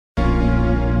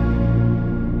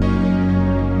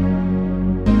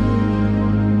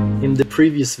In the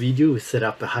previous video, we set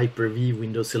up a Hyper-V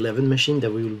Windows 11 machine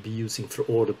that we will be using for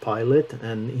Autopilot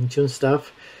and Intune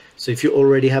stuff. So if you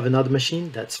already have another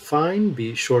machine, that's fine.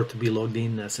 Be sure to be logged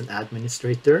in as an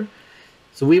administrator.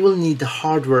 So we will need the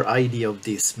hardware ID of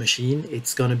this machine.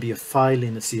 It's going to be a file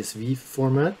in a CSV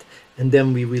format, and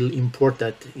then we will import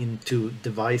that into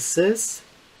Devices,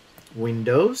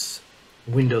 Windows,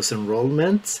 Windows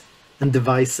Enrollment, and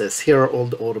Devices. Here are all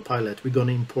the Autopilot. We're going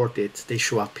to import it. They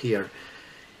show up here.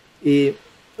 A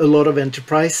lot of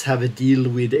enterprise have a deal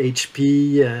with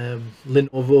HP,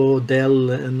 Lenovo,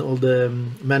 Dell, and all the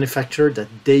manufacturer that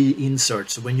they insert.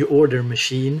 So when you order a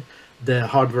machine, the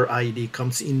hardware ID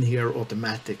comes in here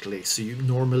automatically. So you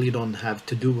normally don't have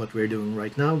to do what we're doing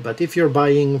right now. But if you're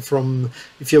buying from,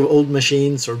 if you have old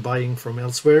machines or buying from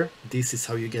elsewhere, this is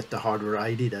how you get the hardware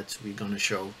ID that we're going to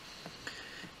show.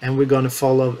 And we're going to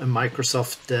follow a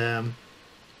Microsoft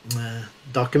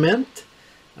document.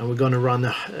 And we're going to run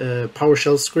a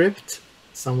PowerShell script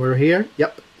somewhere here.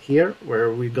 Yep, here,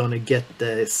 where we're going to get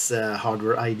this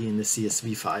hardware ID in the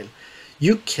CSV file.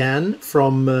 You can,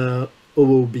 from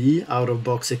OOBE,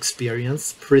 out-of-box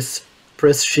experience, press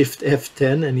Shift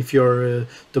F10, and if you're a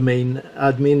domain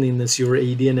admin in Azure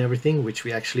AD and everything, which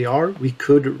we actually are, we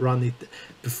could run it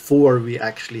before we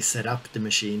actually set up the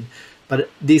machine. But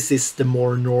this is the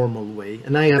more normal way.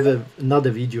 And I have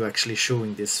another video actually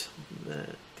showing this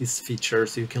feature,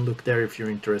 so you can look there if you're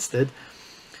interested.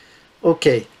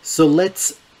 Okay, so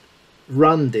let's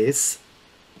run this,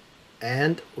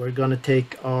 and we're gonna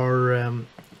take our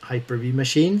Hyper-V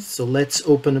machine. So let's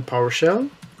open a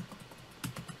PowerShell.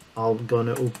 I'm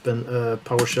gonna open a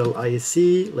PowerShell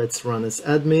ISE. Let's run as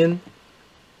admin.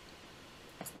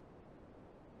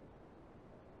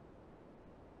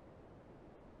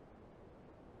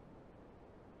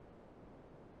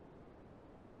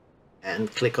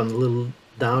 And click on the little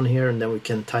down here, and then we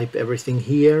can type everything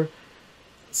here.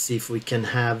 See if we can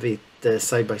have it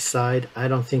side by side. I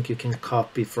don't think you can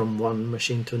copy from one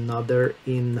machine to another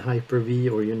in Hyper-V,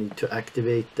 or you need to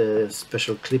activate the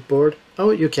special clipboard.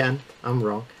 Oh, you can. I'm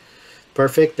wrong.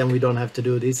 Perfect, then we don't have to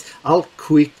do this. I'll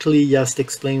quickly just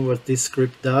explain what this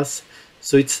script does.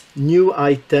 So it's new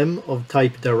item of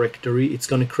type directory. It's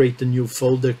going to create a new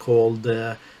folder called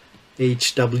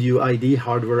HWID,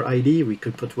 hardware ID. We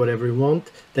could put whatever we want.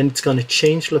 Then it's going to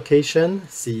change location,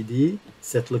 CD,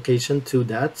 set location to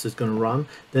that. So it's going to run.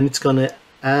 Then it's going to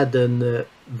add an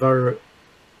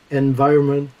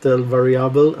environmental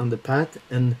variable on the path,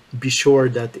 and be sure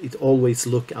that it always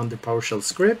look under PowerShell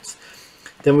scripts.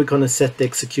 Then we're going to set the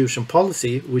execution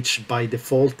policy, which by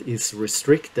default is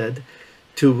restricted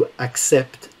to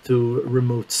accept to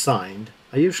remote signed.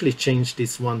 I usually change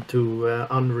this one to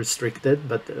unrestricted,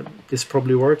 but this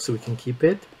probably works, so we can keep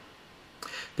it.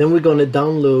 Then we're going to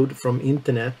download from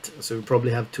internet, so we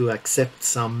probably have to accept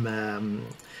some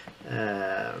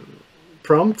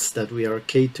prompts that we are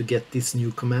okay to get this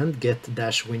new command,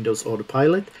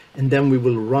 Get-WindowsAutopilot, and then we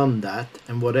will run that,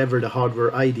 and whatever the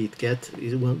hardware ID it gets,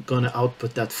 it's going to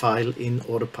output that file in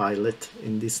Autopilot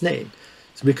in this name.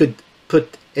 So we could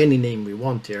put any name we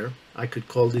want here. I could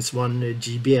call this one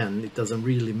GBN, it doesn't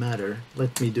really matter.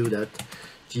 Let me do that,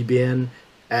 GBN,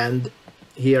 and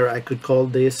here I could call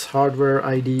this hardware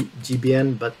ID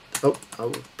GBN, but oh, I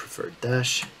would prefer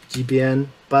dash GBN,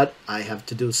 but I have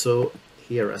to do so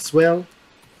here as well,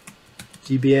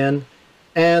 GBN,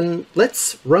 and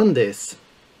let's run this.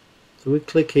 So we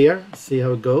click here, see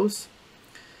how it goes.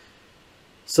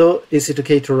 So is it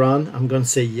okay to run? I'm going to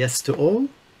say yes to all.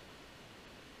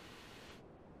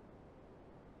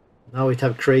 Now it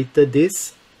have created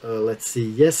this. Let's see,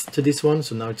 yes to this one.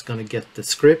 So now it's going to get the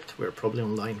script. We're probably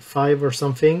on line 5 or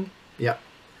something. Yeah.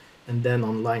 And then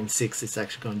on line 6 it's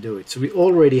actually going to do it. So we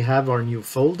already have our new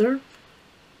folder.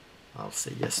 I'll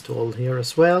say yes to all here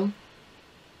as well.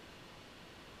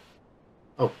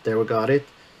 Oh, there we got it.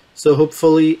 So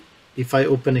hopefully if I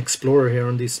open Explorer here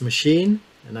on this machine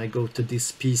and I go to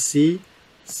this PC,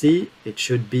 see, it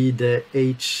should be the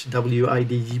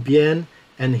HWID GBN.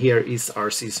 And here is our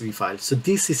CSV file. So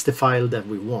this is the file that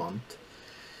we want.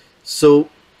 So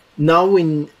now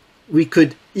we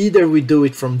could either we do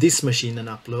it from this machine and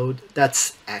upload.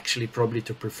 That's actually probably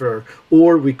to prefer.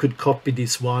 Or we could copy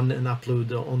this one and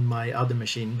upload on my other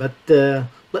machine. But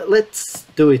let's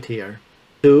do it here.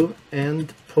 To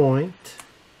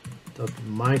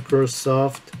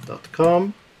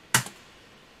endpoint.microsoft.com.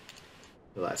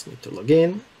 It'll ask me to log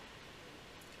in.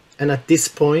 And at this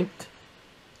point,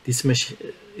 this machine,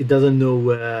 it doesn't know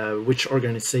which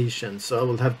organization, so I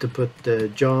will have to put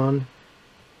John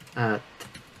at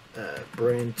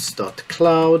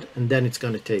Brents.cloud, and then it's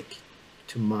going to take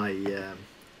to my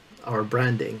our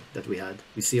branding that we had.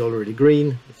 We see already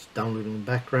green, it's downloading the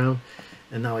background,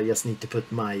 and now I just need to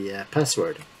put my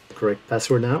password. Correct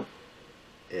password now.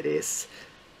 It is.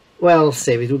 Well,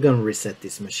 save it. We're going to reset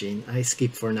this machine. I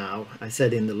skip for now. I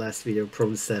said in the last video,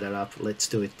 probably set it up. Let's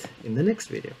do it in the next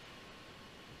video.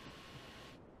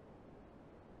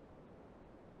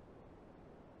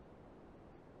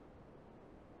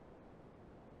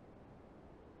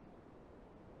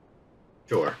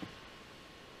 Sure.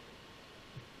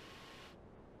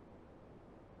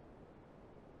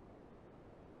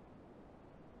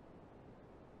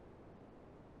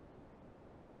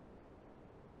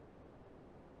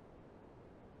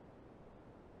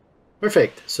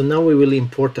 Perfect. So now we will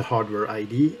import the hardware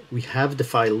ID. We have the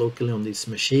file locally on this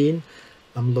machine.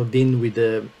 I'm logged in with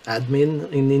the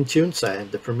admin in Intune, so I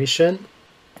have the permission.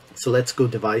 So let's go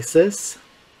devices.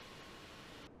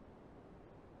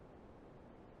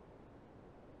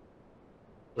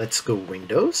 Let's go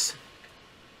Windows.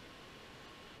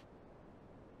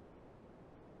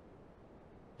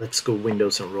 Let's go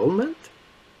Windows Enrollment.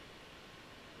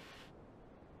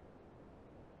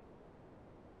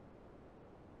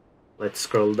 Let's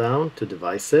scroll down to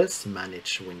Devices,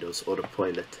 Manage Windows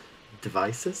Autopilot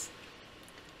Devices.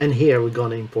 And here we're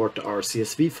going to import our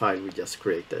CSV file we just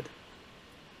created.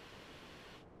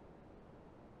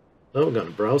 So we're going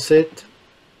to browse it.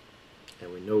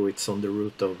 And we know it's on the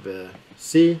root of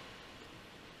C.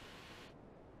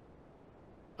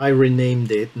 I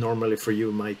renamed it. Normally for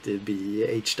you might be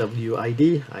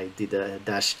HWID. I did a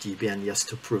 -GBN just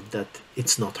to prove that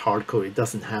it's not hardcoded. It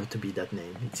doesn't have to be that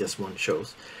name. It's just one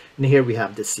shows. And here we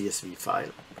have the CSV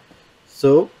file.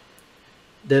 So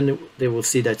then they will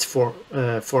see that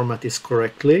format is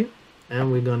correctly,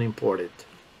 and we're going to import it.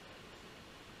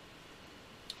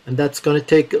 And that's going to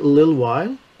take a little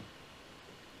while,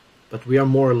 but we are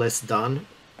more or less done.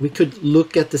 We could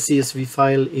look at the CSV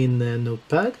file in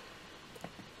Notepad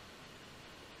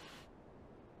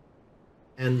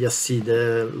and just see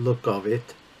the look of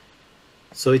it.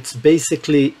 So it's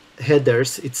basically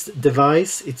headers, it's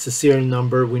device, it's a serial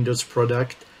number, Windows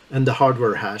product, and the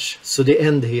hardware hash. So the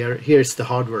end here's the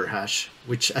hardware hash,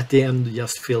 which at the end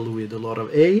just filled with a lot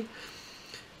of A,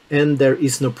 and there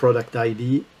is no product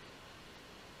ID.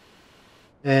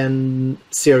 And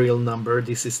serial number,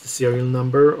 this is the serial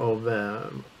number of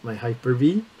my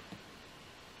Hyper-V.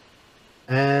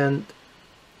 And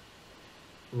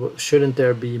shouldn't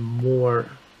there be more?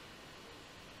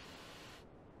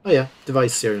 Oh yeah,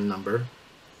 device serial number.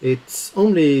 It's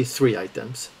only 3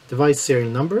 items. Device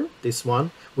serial number, this one.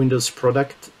 Windows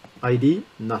product ID,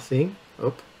 nothing.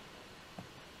 Oh,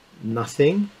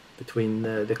 nothing between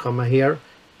the comma here.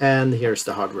 And here's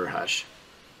the hardware hash.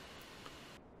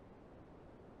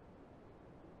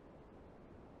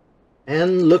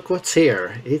 And look what's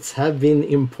here. It's have been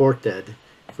imported.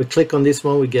 If we click on this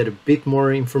one, we get a bit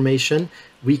more information.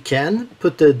 We can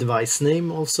put the device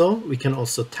name also. We can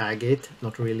also tag it,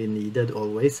 not really needed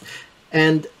always.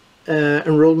 And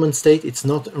enrollment state, it's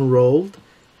not enrolled.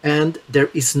 And there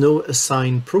is no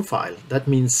assigned profile. That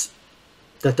means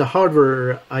that the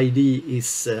hardware ID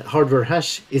is, hardware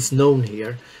hash is known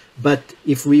here. But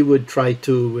if we would try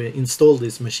to install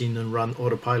this machine and run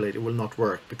Autopilot, it will not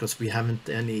work because we haven't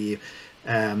any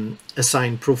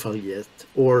assigned profile yet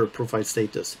or profile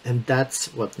status. And that's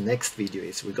what next video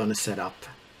is. We're going to set up.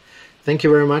 Thank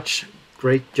you very much.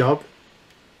 Great job.